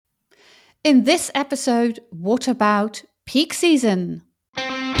In this episode, what about peak season?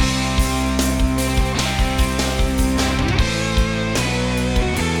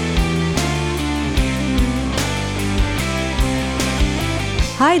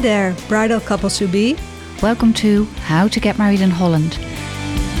 Hi there, bridal couples to be. Welcome to How to Get Married in Holland.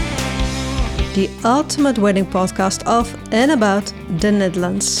 The ultimate wedding podcast of and about the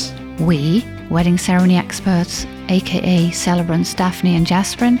Netherlands. We, wedding ceremony experts, aka celebrants Daphne and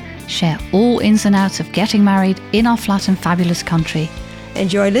Jasperin, share all ins and outs of getting married in our flat and fabulous country.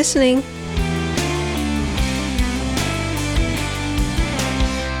 Enjoy listening.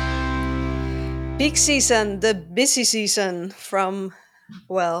 Peak season, the busy season from,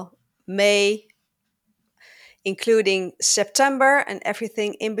 May, including September and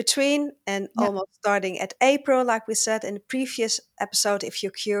everything in between, and almost starting at April, like we said in the previous episode, if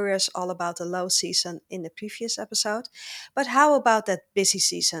you're curious all about the low season in the previous episode. But how about that busy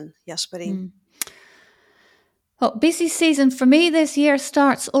season, Jasperine? Well, busy season for me this year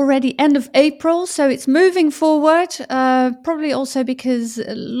starts already end of April, so it's moving forward. Probably also because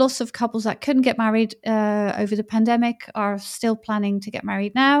lots of couples that couldn't get married over the pandemic are still planning to get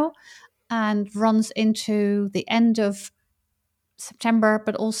married now, and runs into the end of September,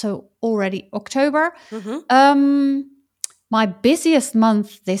 but also already October. My busiest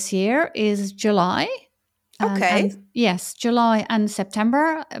month this year is July. Okay. And yes, July and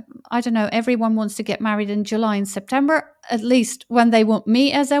September. I don't know, everyone wants to get married in July and September, at least when they want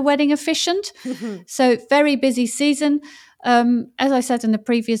me as their wedding officiant. So very busy season. As I said in the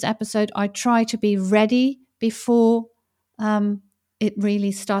previous episode, I try to be ready before it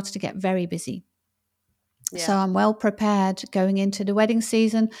really starts to get very busy. Yeah. So I'm well prepared going into the wedding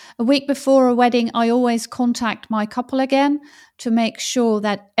season. A week before a wedding, I always contact my couple again to make sure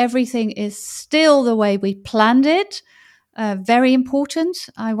that everything is still the way we planned it. Very important.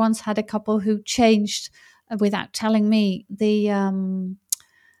 I once had a couple who changed without telling me the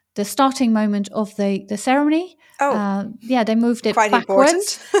starting moment of the ceremony. They moved it Quite backwards.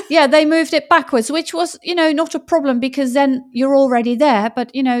 important. They moved it backwards, which was, not a problem because then you're already there.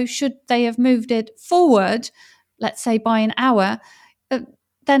 But, should they have moved it forward, let's say by an hour,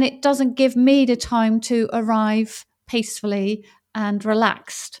 then it doesn't give me the time to arrive peacefully and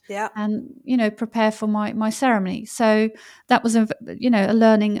relaxed and, prepare for my ceremony. So that was a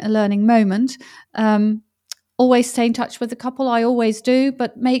learning moment. Always stay in touch with the couple. I always do,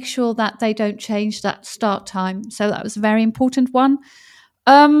 but make sure that they don't change that start time. So that was a very important one.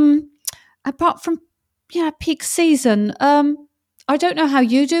 Apart from, peak season, I don't know how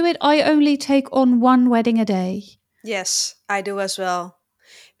you do it. I only take on one wedding a day. Yes, I do as well.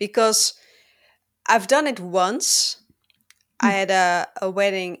 Because I've done it once. I had a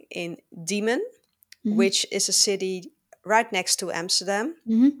wedding in Diemen, which is a city right next to Amsterdam.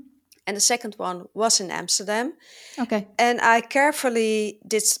 And the second one was in Amsterdam. Okay. And I carefully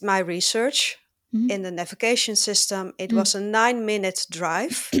did my research in the navigation system. It was a 9-minute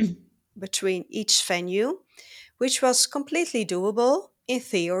drive between each venue, which was completely doable in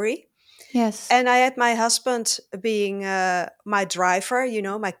theory. Yes. And I had my husband being my driver,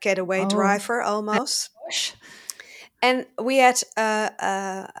 my getaway driver almost. Gosh. And we had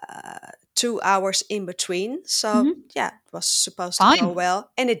 2 hours in between. So, it was supposed to go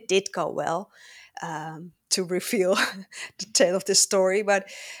well. And it did go well, to reveal the tale of this story. But,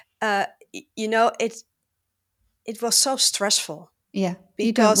 it was so stressful. Yeah,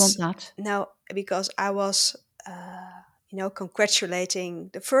 you don't want that. No, because I was, congratulating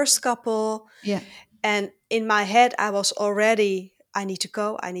the first couple. Yeah. And in my head, I was already, I need to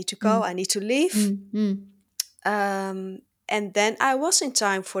go, I need to leave. And then I was in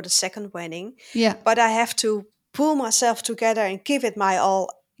time for the second wedding. Yeah. But I have to pull myself together and give it my all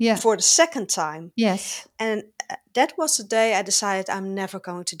for the second time. Yes. And that was the day I decided I'm never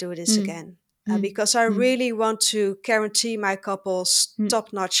going to do this again. Because I really want to guarantee my couples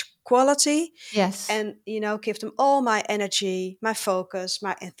top-notch quality. Yes. And, give them all my energy, my focus,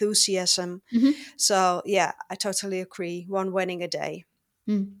 my enthusiasm. So, I totally agree. One wedding a day.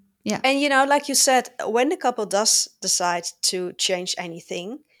 Yeah. And, like you said, when the couple does decide to change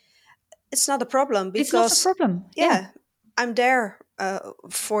anything, it's not a problem because... It's not a problem. Yeah. I'm there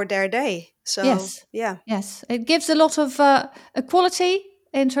for their day. So, yes. Yeah. Yes. It gives a lot of equality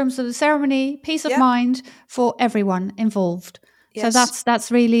in terms of the ceremony, peace of mind for everyone involved. Yes. So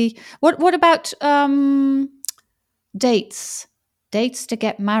that's really... What about dates? Dates to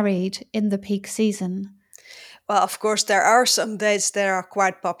get married in the peak season? Well, of course, there are some dates that are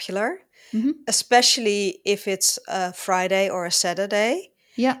quite popular, especially if it's a Friday or a Saturday.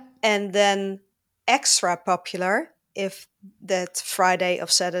 Yeah. And then extra popular if that Friday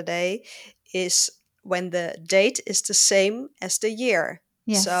of Saturday is when the date is the same as the year.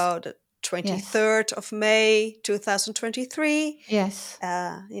 Yes. So the Yes. 23rd of May 2023, Yes.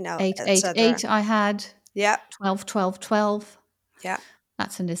 Eight, eight, etc. eight. I had Yeah, 12, 12, 12. yeah,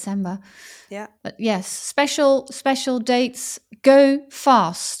 That's in December. yeah, But yes, special dates go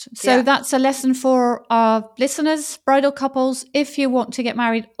fast. So yeah, that's a lesson for our listeners, bridal couples. If you want to get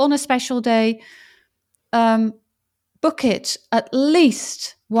married on a special day, um, book it at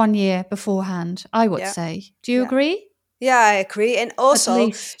least 1 year beforehand, I would yeah, say. Do you yeah. agree? Yeah, I agree. And At also,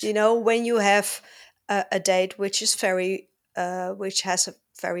 least. when you have a date which is which has a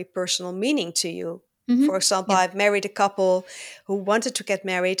very personal meaning to you. For example, Yeah. I've married a couple who wanted to get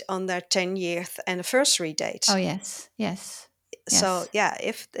married on their 10th anniversary Oh, date. yes. Yes. So Yes. yeah,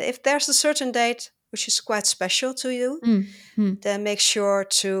 if there's a certain date which is quite special to you, Mm, mm, then make sure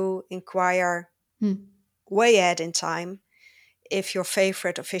to inquire mm, way ahead in time if your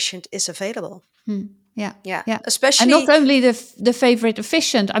favorite officiant is available. mm. Yeah. Yeah, Yeah. And not especially only the favorite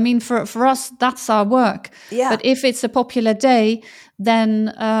efficient. I mean, for us, that's our work. yeah, But if it's a popular day, then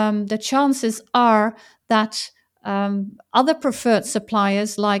the chances are that other preferred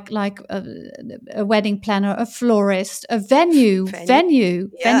suppliers, like a wedding planner, a florist, a venue. Yeah,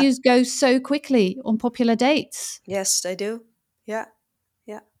 venues go so quickly on popular dates. yes, they do. Yeah,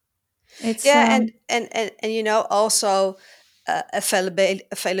 yeah, It's yeah, and also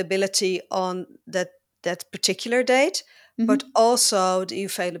availability on that particular date, but mhm. also the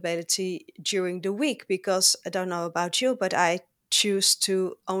availability during the week. Because I don't know about you, but I choose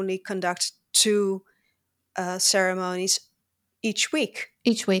to only conduct two ceremonies each week.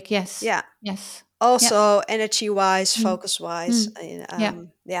 Each week. Yes. Yeah. Yes. Yeah. Also, energy wise, Mm. focus wise, Mm. Yeah.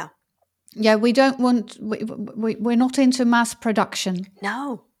 yeah. Yeah, we don't want, we're not into mass production.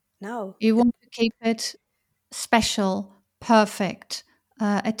 No, no. You want to keep it special, perfect,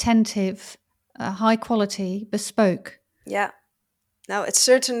 attentive, high quality, bespoke. Yeah. No, it's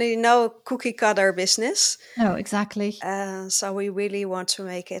certainly no cookie cutter business. No, exactly. So we really want to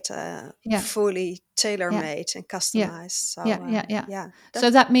make it Yeah, fully tailor yeah, made and yeah, customized. So yeah. yeah, So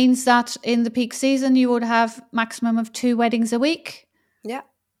that means that in the peak season, you would have maximum of 2 weddings a week. yeah.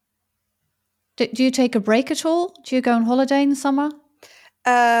 Do you take a break at all? Do you go on holiday in summer?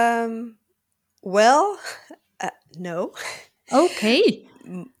 Um, well, no, Okay.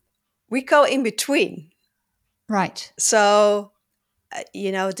 we go in between. Right. So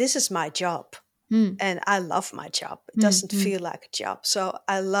this is my job, Mm, and I love my job. It mm, doesn't mm. feel like a job. So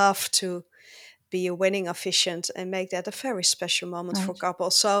I love to be a wedding officiant and make that a very special moment for Right.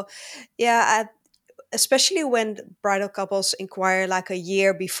 couples. So yeah, especially when bridal couples inquire like a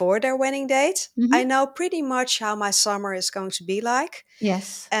year before their wedding date, I Hmm. know pretty much how my summer is going to be like.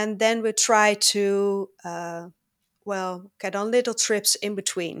 Yes. And then we try to, get on little trips in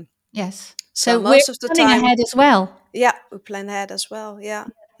between. Yes. So So we're most of the planning time, ahead as well. yeah, we plan ahead as well. Yeah,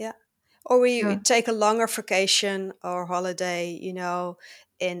 yeah. Or we Sure. take a longer vacation or holiday,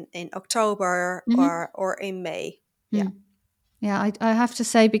 in October Hmm. or in May. Yeah. Mm. Yeah, I have to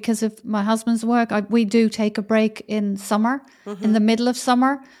say, because of my husband's work, we do take a break in summer, in Mm-hmm. the middle of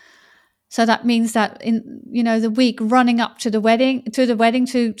summer. So that means that in the week running up to the wedding,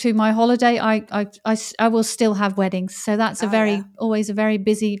 to my holiday, I will still have weddings. So that's Oh yeah. always a very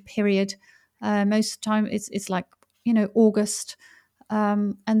busy period. Most of the time, it's like August,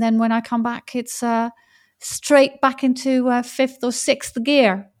 and then when I come back, it's straight back into fifth or sixth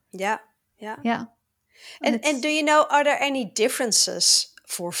gear. Yeah. Yeah. Yeah, And do it's. you know, are there any differences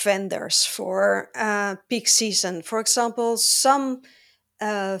for vendors for peak season? For example, some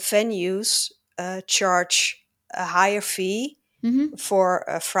venues charge a higher fee Hmm. for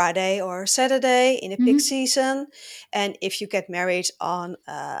a Friday or Saturday in a peak Hmm. season. And if you get married on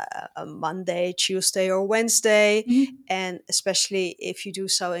a Monday, Tuesday, or Wednesday, Hmm. and especially if you do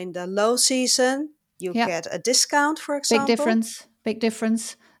so in the low season, you Yeah. get a discount, for Big example. difference. Big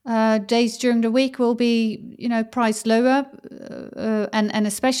difference. Days during the week will be, priced lower, and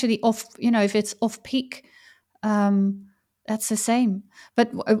especially off, if it's off peak, um, that's the same. But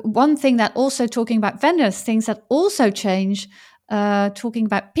one thing that also, talking about vendors, things that also change, talking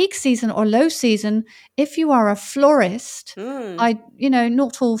about peak season or low season. If you are a florist, Mm,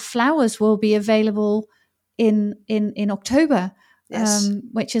 not all flowers will be available in October, yes.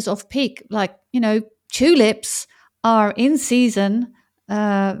 which is off peak. Like, tulips are in season,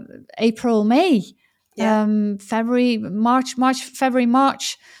 uh, April, May, Yeah. February, February,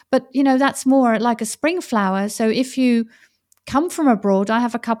 March. But that's more like a spring flower. So if you come from abroad, I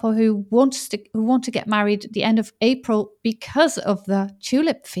have a couple who want to get married at the end of April because of the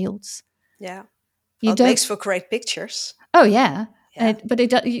tulip fields. Yeah. Well, it makes for great pictures. Oh, yeah. Yeah. But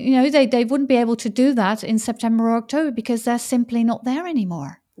they wouldn't be able to do that in September or October because they're simply not there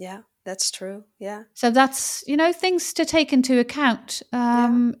anymore. Yeah, that's true. Yeah. So that's, things to take into account.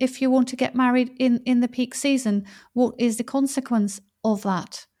 If you want to get married in the peak season, what is the consequence of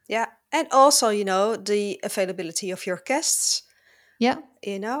that? Yeah. And also, the availability of your guests. Yeah.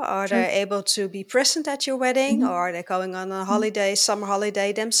 Are they able to be present at your wedding, or are they going on a holiday, summer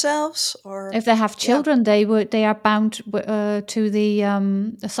holiday themselves? Or if they have children, they are bound to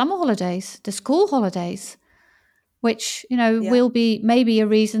the summer holidays, the school holidays, which will be maybe a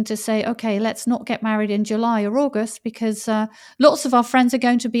reason to say, okay, let's not get married in July or August because lots of our friends are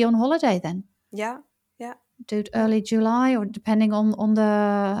going to be on holiday then. Yeah. Do it early July, or depending on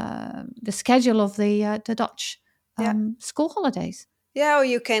the schedule of the Dutch school holidays. Yeah, or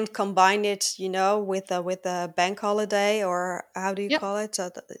you can combine it, with a bank holiday, or how do you call it?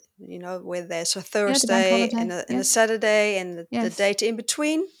 Where there's a Thursday and a Saturday, and the date in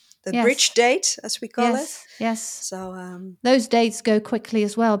between, the bridge date, as we call it. Yes. So those dates go quickly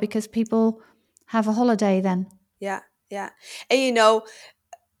as well because people have a holiday then. Yeah. And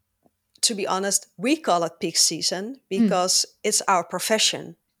to be honest, we call it peak season because it's our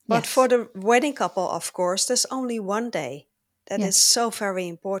profession. But for the wedding couple, of course, there's only one day. That is so very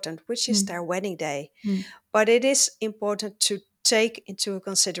important, which is their wedding day. But it is important to take into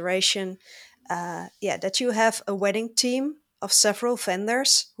consideration that you have a wedding team of several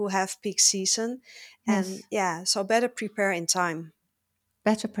vendors who have peak season. And so better prepare in time.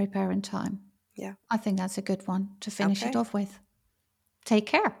 Better prepare in time. Yeah. I think that's a good one to finish it off with. Take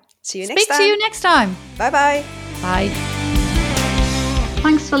care. See you next time. Speak to you next time. Bye-bye. Bye.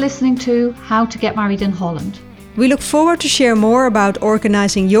 Thanks for listening to How to Get Married in Holland. We look forward to share more about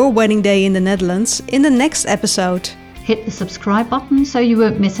organizing your wedding day in the Netherlands in the next episode. Hit the subscribe button so you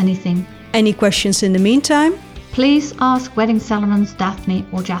won't miss anything. Any questions in the meantime? Please ask Wedding Celebrants Daphne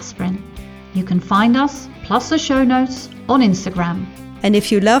or Jasperin. You can find us, plus the show notes, on Instagram. And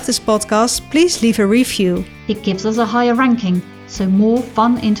if you love this podcast, please leave a review. It gives us a higher ranking, so more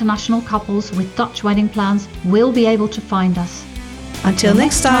fun international couples with Dutch wedding plans will be able to find us. Until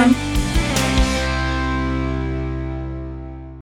next time.